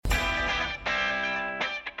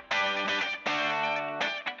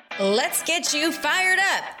Let's get you fired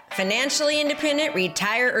up. Financially independent,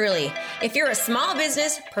 retire early. If you're a small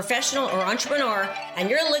business, professional, or entrepreneur,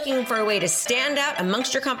 and you're looking for a way to stand out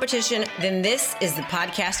amongst your competition, then this is the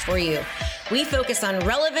podcast for you. We focus on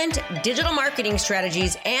relevant digital marketing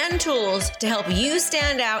strategies and tools to help you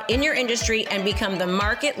stand out in your industry and become the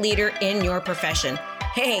market leader in your profession.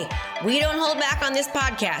 Hey, we don't hold back on this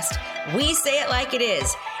podcast. We say it like it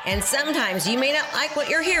is. And sometimes you may not like what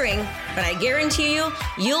you're hearing, but I guarantee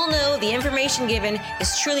you'll know the information given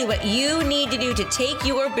is truly what you need to do to take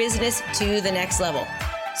your business to the next level.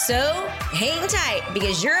 So hang tight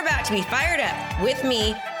because you're about to be fired up with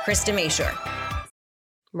me, Krista Mashore.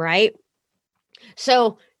 Right?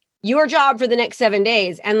 So your job for the next 7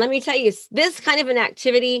 days, and let me tell you, this kind of an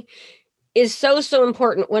activity is so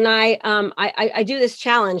important. When I do this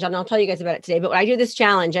challenge, and I'll tell you guys about it today, but when I do this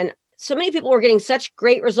challenge, and so many people were getting such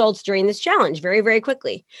great results during this challenge very, very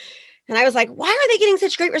quickly. And I was like, why are they getting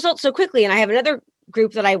such great results so quickly? And I have another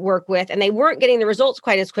group that I work with, and they weren't getting the results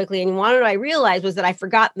quite as quickly. And what I realized was that I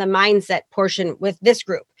forgot the mindset portion with this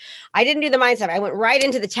group. I didn't do the mindset. I went right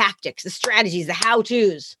into the tactics, the strategies, the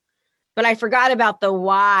how-tos, but I forgot about the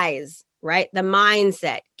whys, right? The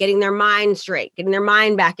mindset, getting their mind straight, getting their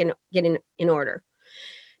mind back and getting in order.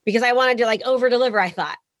 Because I wanted to like over deliver, I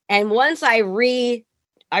thought. And once I redid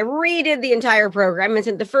the entire program and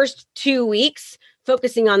spent the first 2 weeks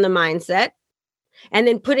focusing on the mindset and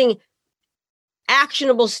then putting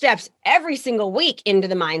actionable steps every single week into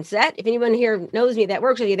the mindset. If anyone here knows me that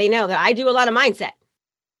works with you, they know that I do a lot of mindset,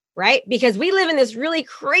 right? Because we live in this really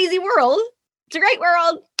crazy world. It's a great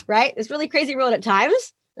world, right? This really crazy world at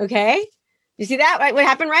times. Okay. You see that? Right? What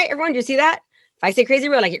happened, right? Everyone, do you see that? If I say crazy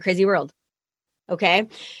world, I get crazy world. Okay.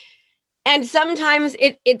 And sometimes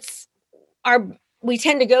we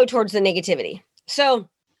tend to go towards the negativity. So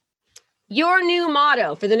your new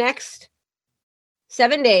motto for the next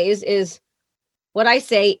 7 days is what I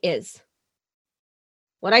say is.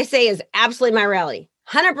 What I say is absolutely my reality.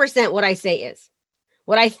 100% what I say is.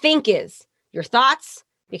 What I think is. Your thoughts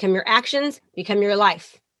become your actions, become your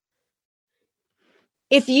life.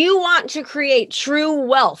 If you want to create true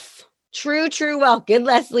wealth, true wealth, good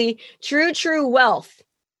Leslie, true wealth,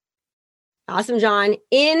 awesome John,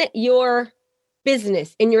 in your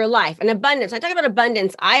business, in your life, and abundance. I talk about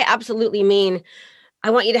abundance. I absolutely mean, I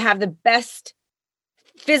want you to have the best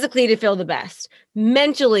physically, to feel the best,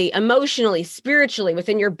 mentally, emotionally, spiritually,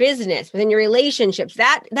 within your business, within your relationships.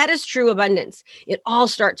 That is true abundance. It all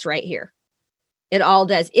starts right here. It all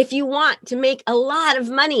does. If you want to make a lot of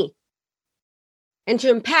money and to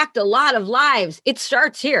impact a lot of lives, it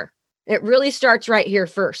starts here. It really starts right here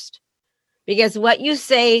first, because what you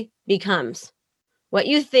say becomes, what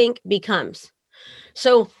you think becomes.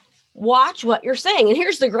 So watch what you're saying. And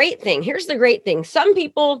here's the great thing. Some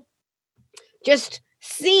people just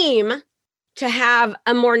seem to have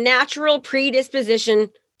a more natural predisposition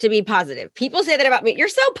to be positive. People say that about me. You're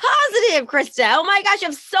so positive, Krista. Oh my gosh, you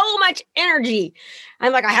have so much energy.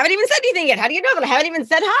 I'm like, I haven't even said anything yet. How do you know that I haven't even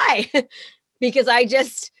said hi? Because I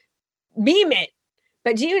just beam it.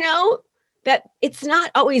 But do you know that it's not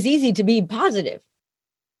always easy to be positive?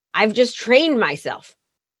 I've just trained myself.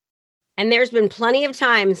 And there's been plenty of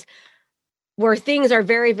times where things are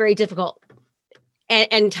very, very difficult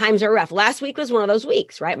and times are rough. Last week was one of those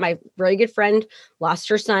weeks, right? My very good friend lost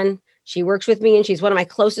her son. She works with me and she's one of my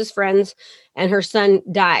closest friends, and her son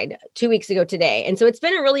died 2 weeks ago today. And so it's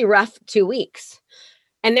been a really rough 2 weeks.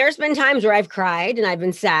 And there's been times where I've cried and I've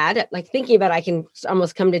been sad, like thinking about it, I can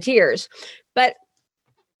almost come to tears. But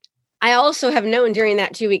I also have known during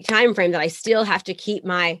that 2 week time frame that I still have to keep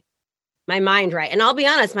my mind right. And I'll be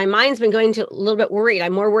honest, my mind's been going to a little bit worried.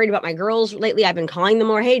 I'm more worried about my girls lately. I've been calling them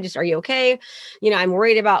more. Hey, just, are you okay? I'm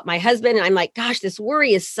worried about my husband. And I'm like, gosh, this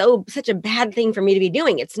worry is such a bad thing for me to be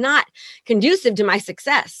doing. It's not conducive to my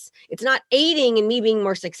success. It's not aiding in me being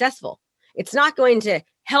more successful. It's not going to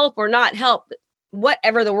help or not help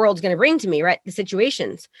whatever the world's going to bring to me, right? The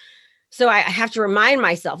situations. So I have to remind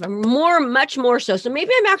myself, much more so. So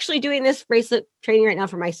maybe I'm actually doing this bracelet training right now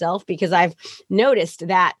for myself, because I've noticed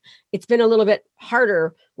that it's been a little bit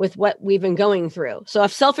harder with what we've been going through. So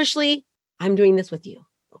if selfishly, I'm doing this with you.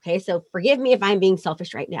 Okay. So forgive me if I'm being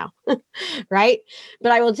selfish right now. Right.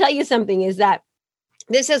 But I will tell you something is that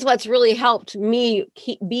this is what's really helped me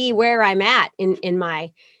be where I'm at in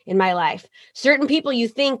my life. Certain people you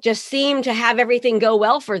think just seem to have everything go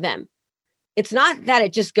well for them. It's not that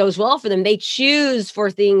it just goes well for them. They choose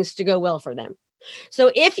for things to go well for them.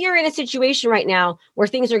 So if you're in a situation right now where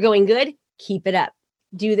things are going good, keep it up.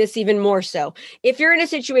 Do this even more so. If you're in a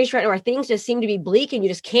situation right now where things just seem to be bleak and you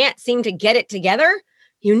just can't seem to get it together,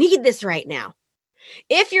 you need this right now.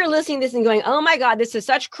 If you're listening to this and going, oh my God, this is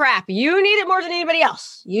such crap, you need it more than anybody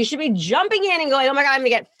else. You should be jumping in and going, oh my God, I'm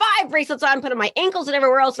going to get 5 bracelets on, put on my ankles and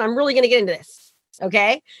everywhere else, and I'm really going to get into this.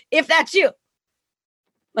 Okay? If that's you.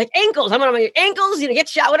 Like ankles, I'm on my ankles, get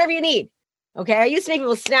shot, whatever you need. Okay? I used to make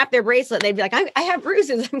people snap their bracelet. They'd be like, I have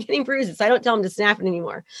bruises. I'm getting bruises. So I don't tell them to snap it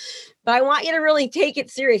anymore. But I want you to really take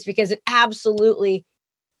it serious because it absolutely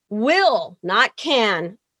will, not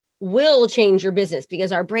can, will change your business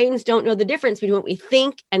because our brains don't know the difference between what we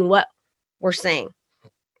think and what we're saying.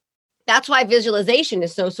 That's why visualization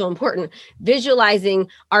is so important. Visualizing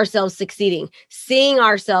ourselves succeeding, seeing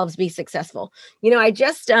ourselves be successful. I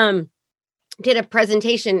just did a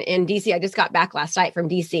presentation in DC. I just got back last night from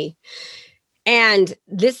DC. And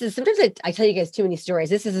this is, sometimes I tell you guys too many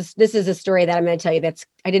stories. This is a story that I'm going to tell you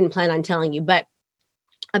I didn't plan on telling you, but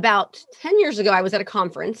about 10 years ago, I was at a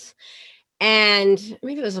conference. And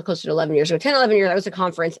maybe it was closer to 11 years ago, 10, 11 years, I was at a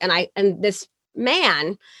conference and this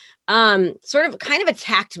man sort of kind of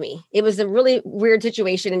attacked me. It was a really weird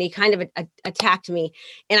situation and he kind of attacked me.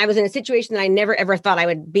 And I was in a situation that I never, ever thought I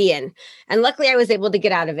would be in. And luckily I was able to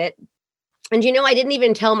get out of it. And I didn't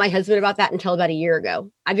even tell my husband about that until about a year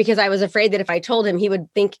ago because I was afraid that if I told him, he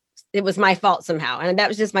would think it was my fault somehow. And that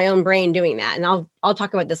was just my own brain doing that. And I'll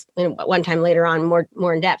talk about this one time later on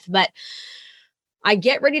more in depth, but I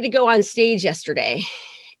get ready to go on stage yesterday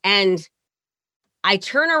and I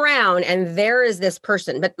turn around and there is this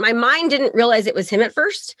person, but my mind didn't realize it was him at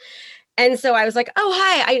first. And so I was like, oh,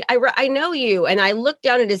 hi, I know you. And I looked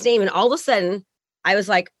down at his name and all of a sudden I was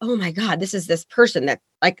like, oh my God, this is this person that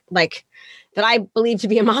like that I believe to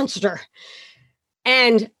be a monster.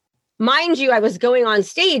 And mind you, I was going on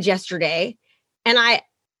stage yesterday and I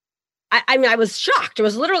was shocked. I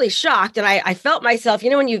was literally shocked. And I felt myself,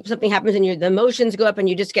 when something happens and the emotions go up and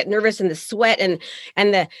you just get nervous and the sweat and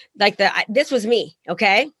this was me.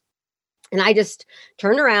 Okay. And I just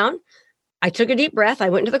turned around. I took a deep breath. I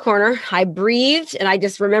went into the corner. I breathed and I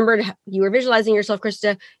just remembered you were visualizing yourself,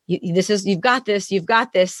 Krista. You've got this. You've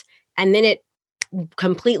got this. And then it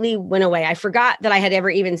completely went away. I forgot that I had ever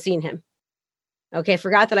even seen him. Okay.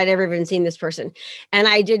 Forgot that I'd ever even seen this person. And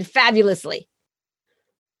I did fabulously.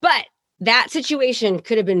 But that situation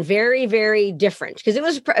could have been very, very different because it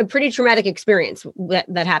was a pretty traumatic experience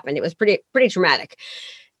that happened. It was pretty traumatic.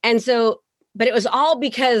 And so, but it was all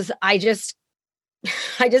because I just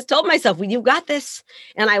told myself, well, you got this.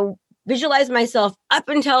 And I visualized myself up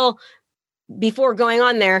until before going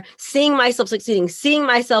on there, seeing myself succeeding, seeing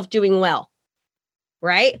myself doing well,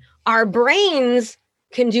 right? Our brains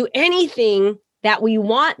can do anything that we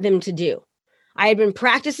want them to do. I had been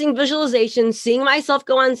practicing visualization, seeing myself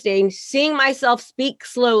go on stage, seeing myself speak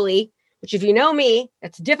slowly, which if you know me,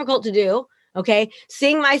 that's difficult to do. Okay.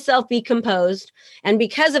 Seeing myself be composed. And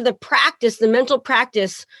because of the practice, the mental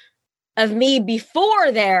practice of me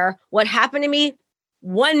before there, what happened to me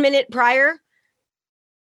 1 minute prior,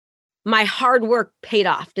 my hard work paid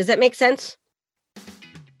off. Does that make sense?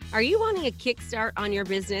 Are you wanting a kickstart on your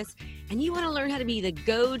business and you want to learn how to be the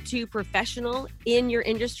go-to professional in your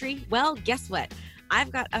industry? Well, guess what?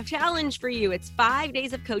 I've got a challenge for you. It's 5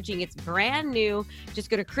 days of coaching. It's brand new. Just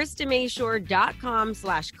go to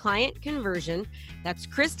KristaMashore.com/client conversion. That's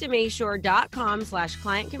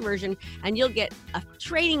KristaMashore.com/client conversion. And you'll get a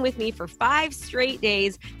training with me for 5 straight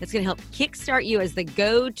days that's going to help kickstart you as the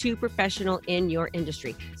go-to professional in your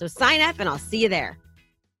industry. So sign up and I'll see you there.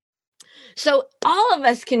 So all of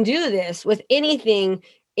us can do this with anything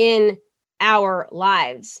in our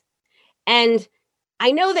lives. And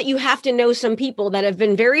I know that you have to know some people that have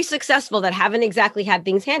been very successful that haven't exactly had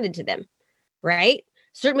things handed to them, right?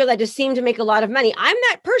 Certain people that just seem to make a lot of money. I'm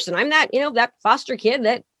that person. I'm that, that foster kid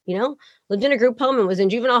that, lived in a group home and was in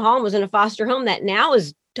juvenile hall and was in a foster home that now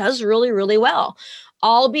does really, really well.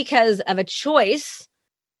 All because of a choice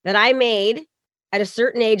that I made at a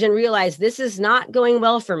certain age and realized this is not going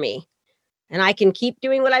well for me. And I can keep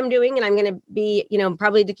doing what I'm doing and I'm going to be,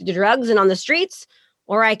 probably addicted to drugs and on the streets,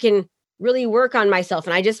 or I can really work on myself.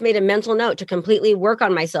 And I just made a mental note to completely work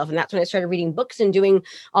on myself. And that's when I started reading books and doing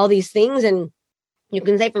all these things. And you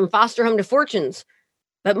can say from foster home to fortunes,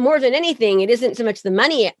 but more than anything, it isn't so much the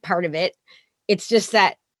money part of it. It's just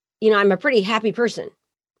that, I'm a pretty happy person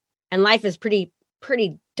and life is pretty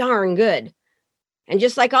darn good. And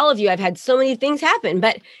just like all of you, I've had so many things happen,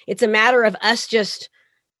 but it's a matter of us just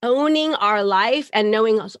owning our life and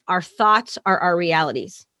knowing our thoughts are our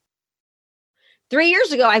realities. 3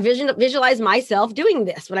 years ago, I visualized myself doing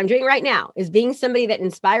this. What I'm doing right now is being somebody that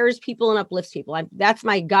inspires people and uplifts people. That's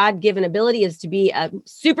my God-given ability, is to be a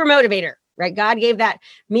super motivator, right? God gave that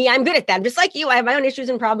me. I'm good at that. Just like you, I have my own issues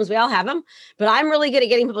and problems. We all have them, but I'm really good at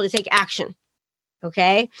getting people to take action.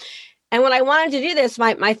 Okay. And when I wanted to do this,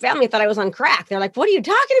 my family thought I was on crack. They're like, what are you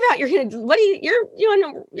talking about?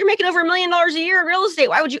 You're making over $1 million a year in real estate.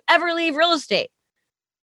 Why would you ever leave real estate?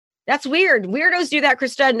 That's weird. Weirdos do that,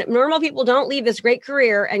 Krista. Normal people don't leave this great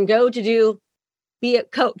career and go to be a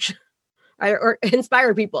coach or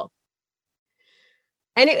inspire people.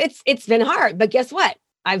 And it's been hard, but guess what?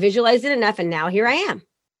 I visualized it enough and now here I am.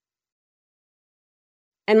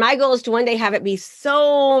 And my goal is to one day have it be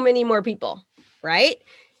so many more people, right?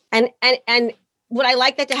 And would I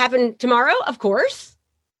like that to happen tomorrow? Of course.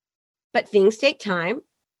 But things take time.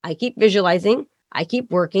 I keep visualizing. I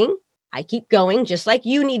keep working. I keep going, just like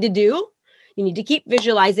you need to do. You need to keep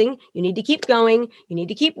visualizing. You need to keep going. You need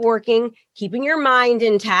to keep working, keeping your mind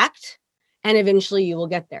intact, and eventually you will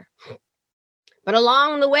get there. But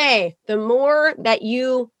along the way, the more that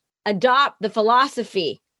you adopt the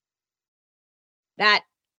philosophy that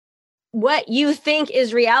what you think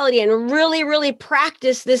is reality and really, really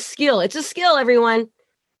practice this skill. It's a skill, everyone.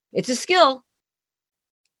 It's a skill.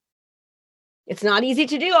 It's not easy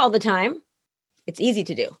to do all the time. It's easy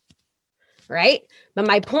to do, right? But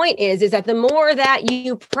my point is that the more that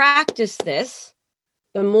you practice this,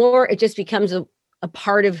 the more it just becomes a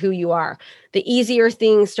part of who you are. The easier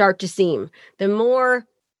things start to seem, the more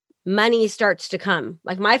money starts to come.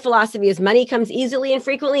 Like my philosophy is money comes easily and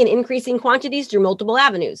frequently in increasing quantities through multiple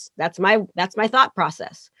avenues. That's my thought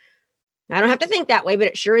process. I don't have to think that way, but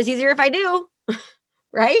it sure is easier if I do,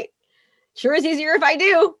 right? Sure is easier if I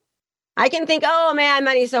do. I can think, oh man,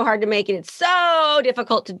 money's so hard to make and it's so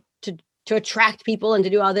difficult to attract people and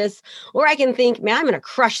to do all this. Or I can think, man, I'm going to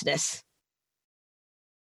crush this.